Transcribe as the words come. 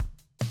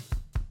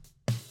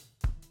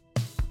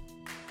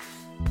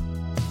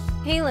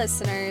Hey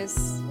listeners.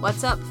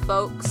 What's up,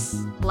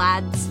 folks?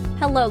 Lads.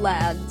 Hello,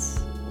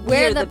 lads.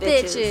 We're the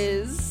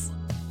bitches.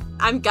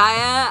 I'm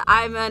Gaia.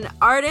 I'm an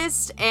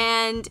artist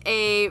and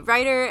a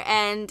writer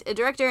and a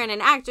director and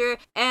an actor,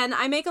 and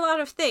I make a lot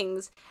of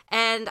things,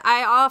 and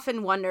I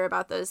often wonder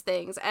about those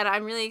things, and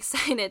I'm really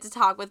excited to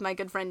talk with my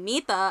good friend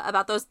Neetha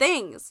about those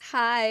things.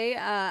 Hi,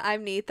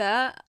 I'm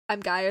Neetha.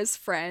 I'm Gaia's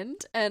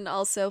friend and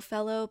also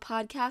fellow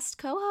podcast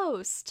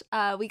co-host.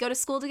 We go to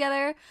school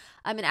together.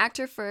 I'm an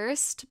actor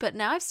first, but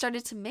now I've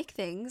started to make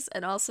things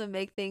and also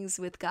make things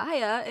with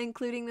Gaia,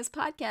 including this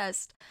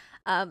podcast.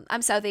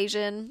 I'm South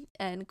Asian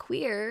and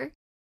queer.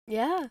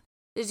 Yeah.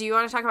 Do you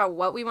want to talk about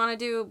what we want to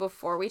do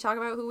before we talk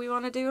about who we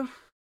want to do?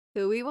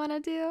 Who we want to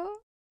do?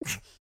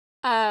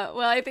 Well,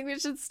 I think we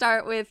should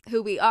start with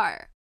who we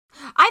are.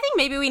 I think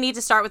maybe we need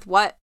to start with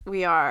what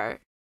we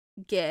are.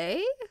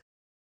 Gay?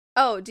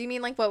 Oh, do you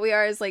mean like what we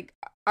are as like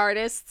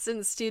artists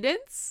and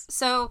students?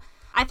 So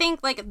I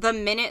think like the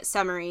minute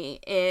summary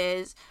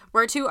is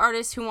we're two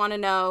artists who want to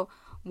know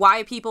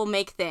why people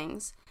make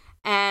things.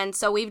 And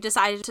so we've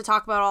decided to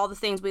talk about all the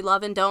things we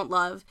love and don't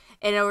love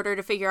in order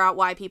to figure out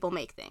why people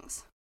make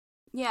things.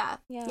 Yeah.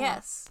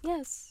 Yes.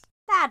 Yes.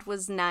 That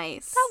was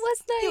nice. That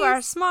was nice. You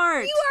are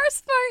smart. You are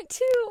smart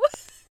too.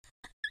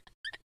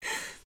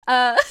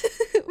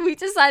 We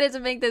decided to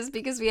make this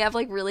because we have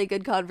like really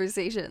good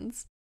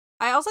conversations.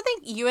 I also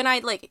think you and I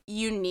like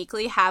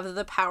uniquely have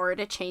the power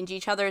to change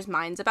each other's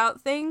minds about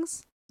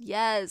things.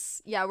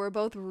 Yes. Yeah, we're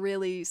both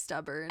really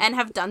stubborn. And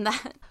have done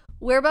that.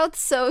 We're both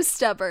so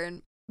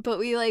stubborn.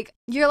 But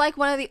you're like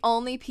one of the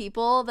only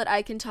people that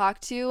I can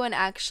talk to and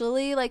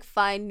actually like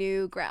find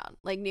new ground,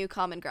 like new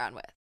common ground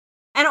with.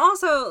 And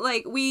also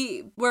like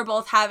we're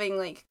both having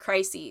like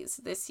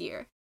crises this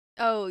year.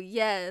 Oh,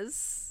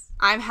 yes.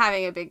 I'm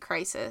having a big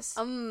crisis.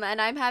 And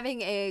I'm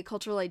having a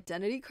cultural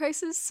identity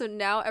crisis. So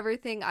now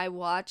everything I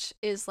watch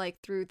is like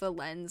through the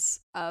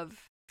lens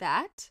of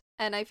that.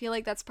 And I feel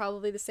like that's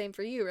probably the same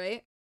for you,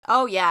 right?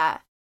 Oh, yeah.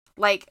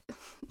 Like,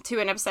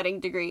 to an upsetting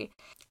degree.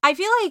 I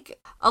feel like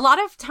a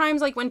lot of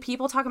times, like, when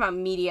people talk about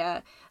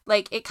media,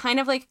 like, it kind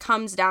of, like,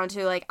 comes down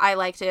to, like, I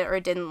liked it or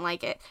didn't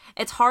like it.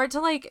 It's hard to,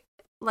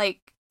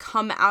 like,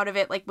 come out of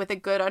it, like, with a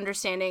good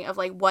understanding of,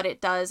 like, what it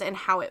does and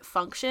how it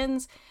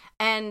functions.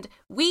 And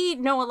we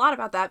know a lot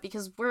about that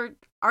because we're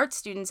art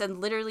students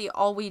and literally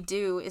all we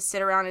do is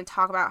sit around and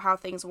talk about how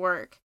things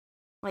work.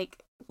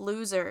 Like,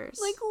 losers.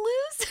 Like,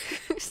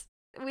 losers.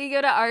 We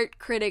go to art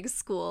critics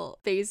school,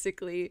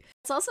 basically.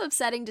 It's also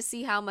upsetting to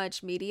see how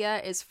much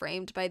media is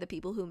framed by the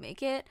people who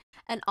make it,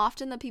 and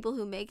often the people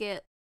who make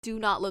it do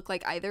not look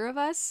like either of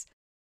us,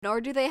 nor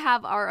do they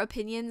have our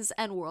opinions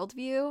and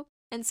worldview.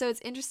 And so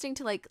it's interesting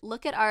to like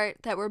look at art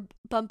that we're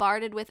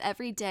bombarded with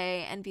every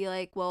day and be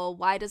like, well,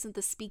 why doesn't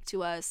this speak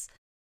to us?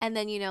 And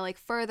then, you know, like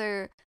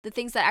further, the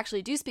things that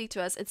actually do speak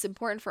to us, it's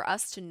important for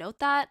us to note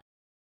that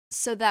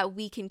so that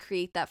we can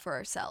create that for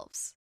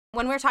ourselves.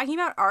 When we're talking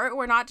about art,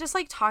 we're not just,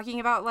 like, talking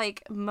about,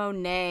 like,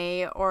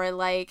 Monet or,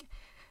 like,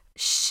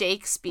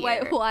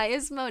 Shakespeare. Why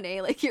is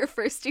Monet, like, your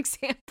first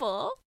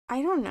example?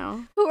 I don't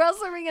know. Who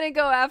else are we gonna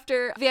go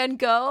after? Van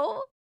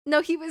Gogh?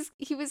 No, he was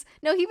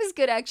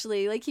good,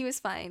 actually. Like, he was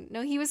fine.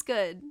 No, he was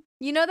good.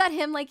 You know that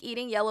him, like,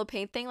 eating yellow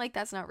paint thing? Like,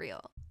 that's not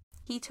real.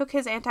 He took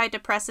his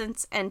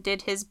antidepressants and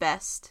did his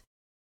best.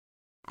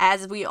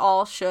 As we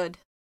all should.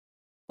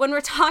 When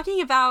we're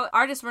talking about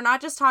artists, we're not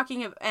just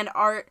talking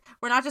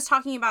we're not just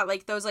talking about,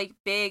 like, those, like,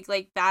 big,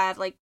 like, bad,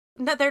 like,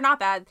 no, they're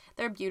not bad,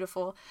 they're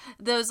beautiful.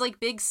 Those,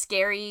 like, big,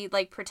 scary,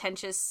 like,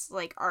 pretentious,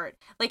 like, art.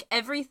 Like,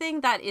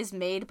 everything that is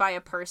made by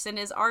a person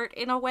is art,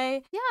 in a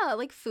way. Yeah,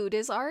 like, food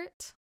is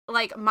art.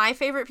 Like, my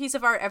favorite piece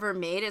of art ever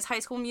made is High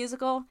School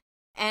Musical,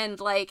 and,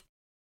 like,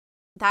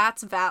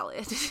 that's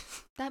valid.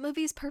 That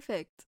movie's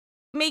perfect.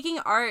 Making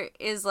art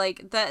is,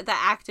 like, the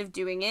act of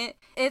doing it.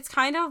 It's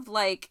kind of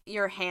like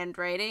your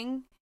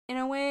handwriting. In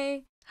a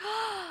way.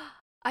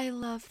 I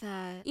love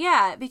that.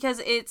 Yeah, because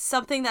it's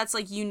something that's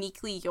like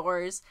uniquely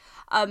yours.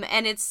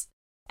 And it's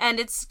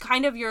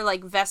kind of your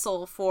like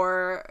vessel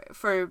for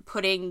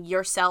putting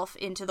yourself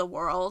into the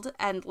world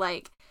and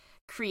like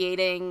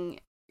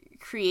creating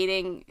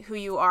who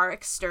you are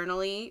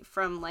externally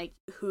from like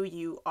who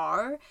you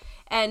are.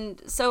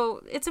 And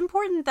so it's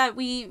important that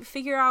we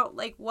figure out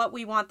like what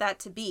we want that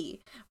to be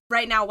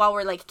right now while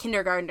we're like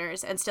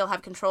kindergartners and still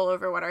have control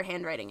over what our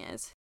handwriting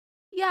is.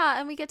 Yeah,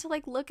 and we get to,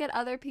 like, look at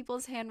other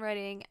people's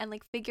handwriting and,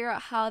 like, figure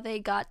out how they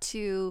got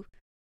to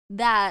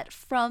that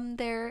from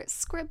their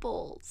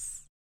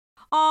scribbles.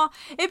 Aw,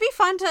 it'd be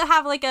fun to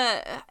have, like,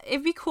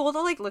 it'd be cool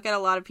to, like, look at a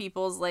lot of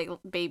people's, like,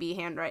 baby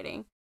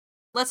handwriting.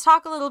 Let's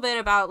talk a little bit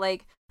about,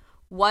 like,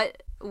 what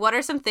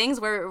are some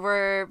things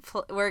we're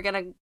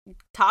gonna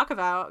talk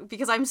about,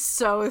 because I'm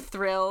so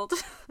thrilled.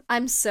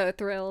 I'm so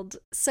thrilled.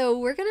 So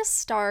we're gonna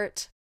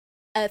start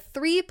a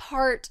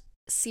 3-part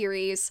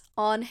series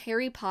on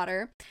Harry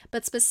Potter,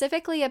 but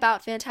specifically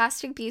about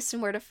Fantastic Beasts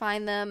and Where to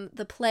Find Them,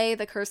 the play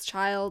The Cursed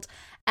Child,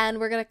 and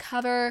we're going to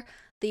cover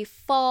the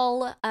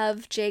fall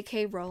of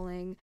J.K.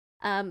 Rowling.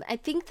 I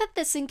think that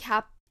this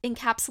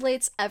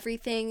encapsulates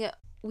everything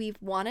we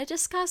want to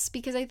discuss,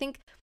 because I think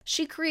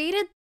She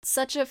created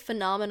such a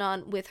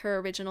phenomenon with her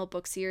original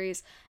book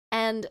series,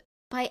 and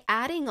by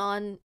adding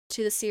on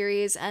to the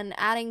series and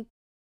adding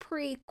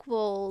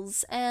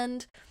prequels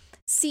and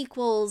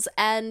sequels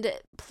and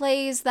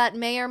plays that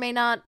may or may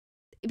not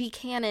be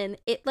canon,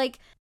 it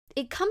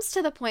comes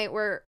to the point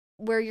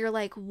where you're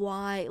like,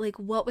 why? Like,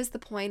 what was the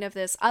point of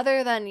this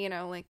other than,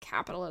 like,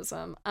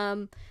 capitalism?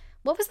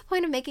 What was the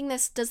point of making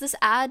this? Does this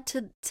add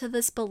to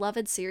this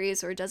beloved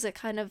series, or does it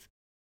kind of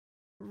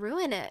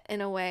ruin it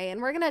in a way?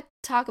 And we're gonna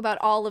talk about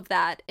all of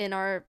that in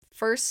our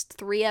first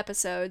 3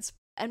 episodes.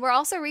 And we're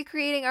also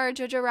recreating our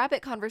Jojo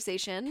Rabbit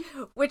conversation,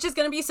 which is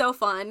gonna be so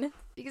fun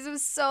because it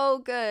was so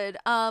good.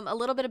 A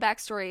little bit of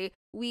backstory: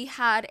 we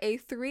had a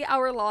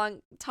 3-hour-long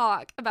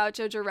talk about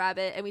Jojo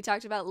Rabbit, and we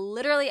talked about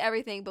literally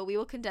everything, but we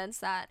will condense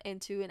that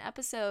into an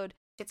episode.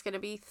 It's gonna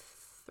be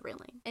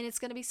thrilling, and it's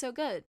gonna be so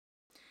good.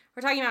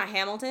 We're talking about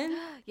Hamilton.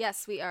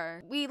 Yes, we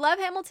are. We love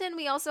Hamilton.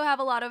 We also have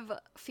a lot of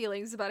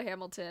feelings about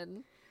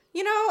Hamilton.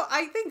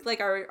 I think, like,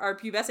 our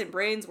pubescent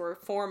brains were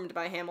formed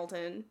by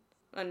Hamilton,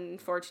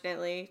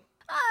 unfortunately.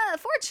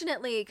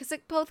 Fortunately, because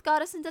it both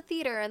got us into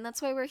theater, and that's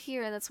why we're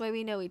here, and that's why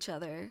we know each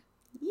other.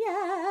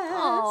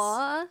 Yes.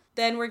 Aww.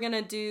 Then we're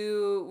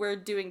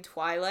doing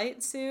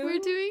Twilight soon. We're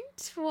doing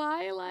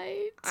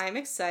Twilight. I'm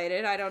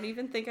excited. I don't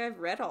even think I've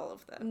read all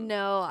of them.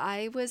 No,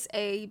 I was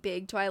a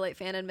big Twilight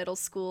fan in middle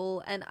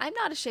school, and I'm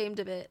not ashamed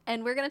of it.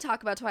 And we're going to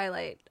talk about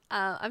Twilight.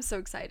 I'm so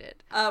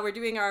excited. We're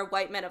doing our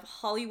White Men of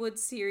Hollywood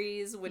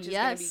series, which is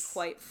going to be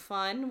quite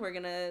fun. We're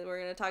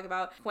gonna talk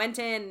about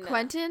Quentin.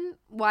 Quentin,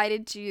 why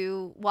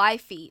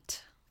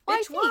feet?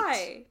 Bitch,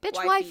 why?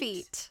 Bitch, why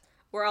feet?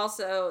 We're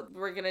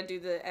gonna do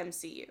the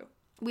MCU.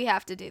 We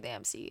have to do the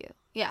MCU.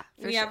 Yeah,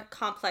 we have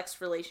complex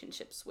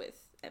relationships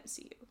with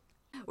MCU.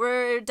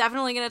 We're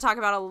definitely gonna talk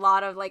about a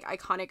lot of, like,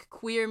 iconic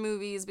queer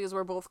movies because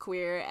we're both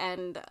queer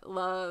and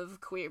love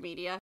queer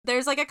media.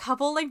 There's, like, a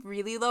couple, like,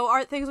 really low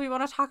art things we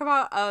want to talk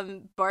about.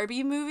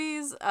 Barbie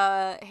movies,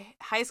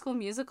 High School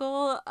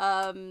Musical,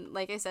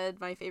 like I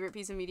said, my favorite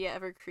piece of media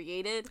ever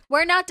created.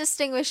 We're not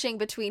distinguishing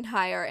between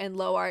high art and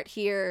low art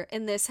here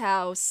in this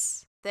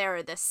house.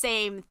 They're the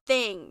same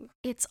thing.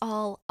 It's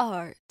all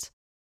art.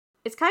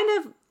 It's kind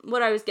of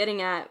what I was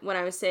getting at when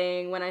I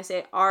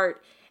say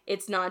art,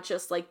 it's not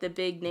just, like, the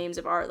big names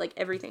of art, like,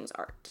 everything's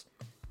art.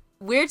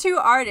 We're 2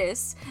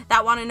 artists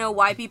that want to know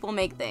why people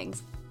make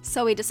things.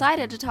 So we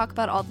decided to talk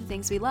about all the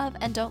things we love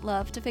and don't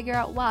love to figure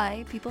out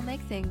why people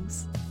make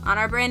things. On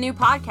our brand new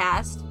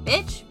podcast,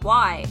 Bitch,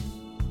 Why?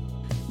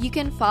 You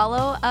can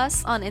follow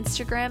us on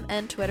Instagram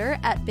and Twitter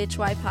at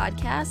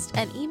bitchwhypodcast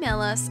and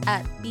email us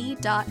at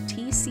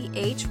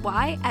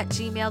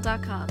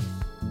b.tchy@gmail.com.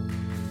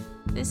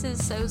 This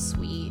is so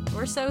sweet.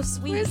 We're so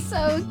sweet. We're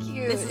so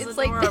cute. This is it's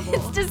adorable.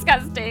 Like, it's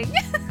disgusting.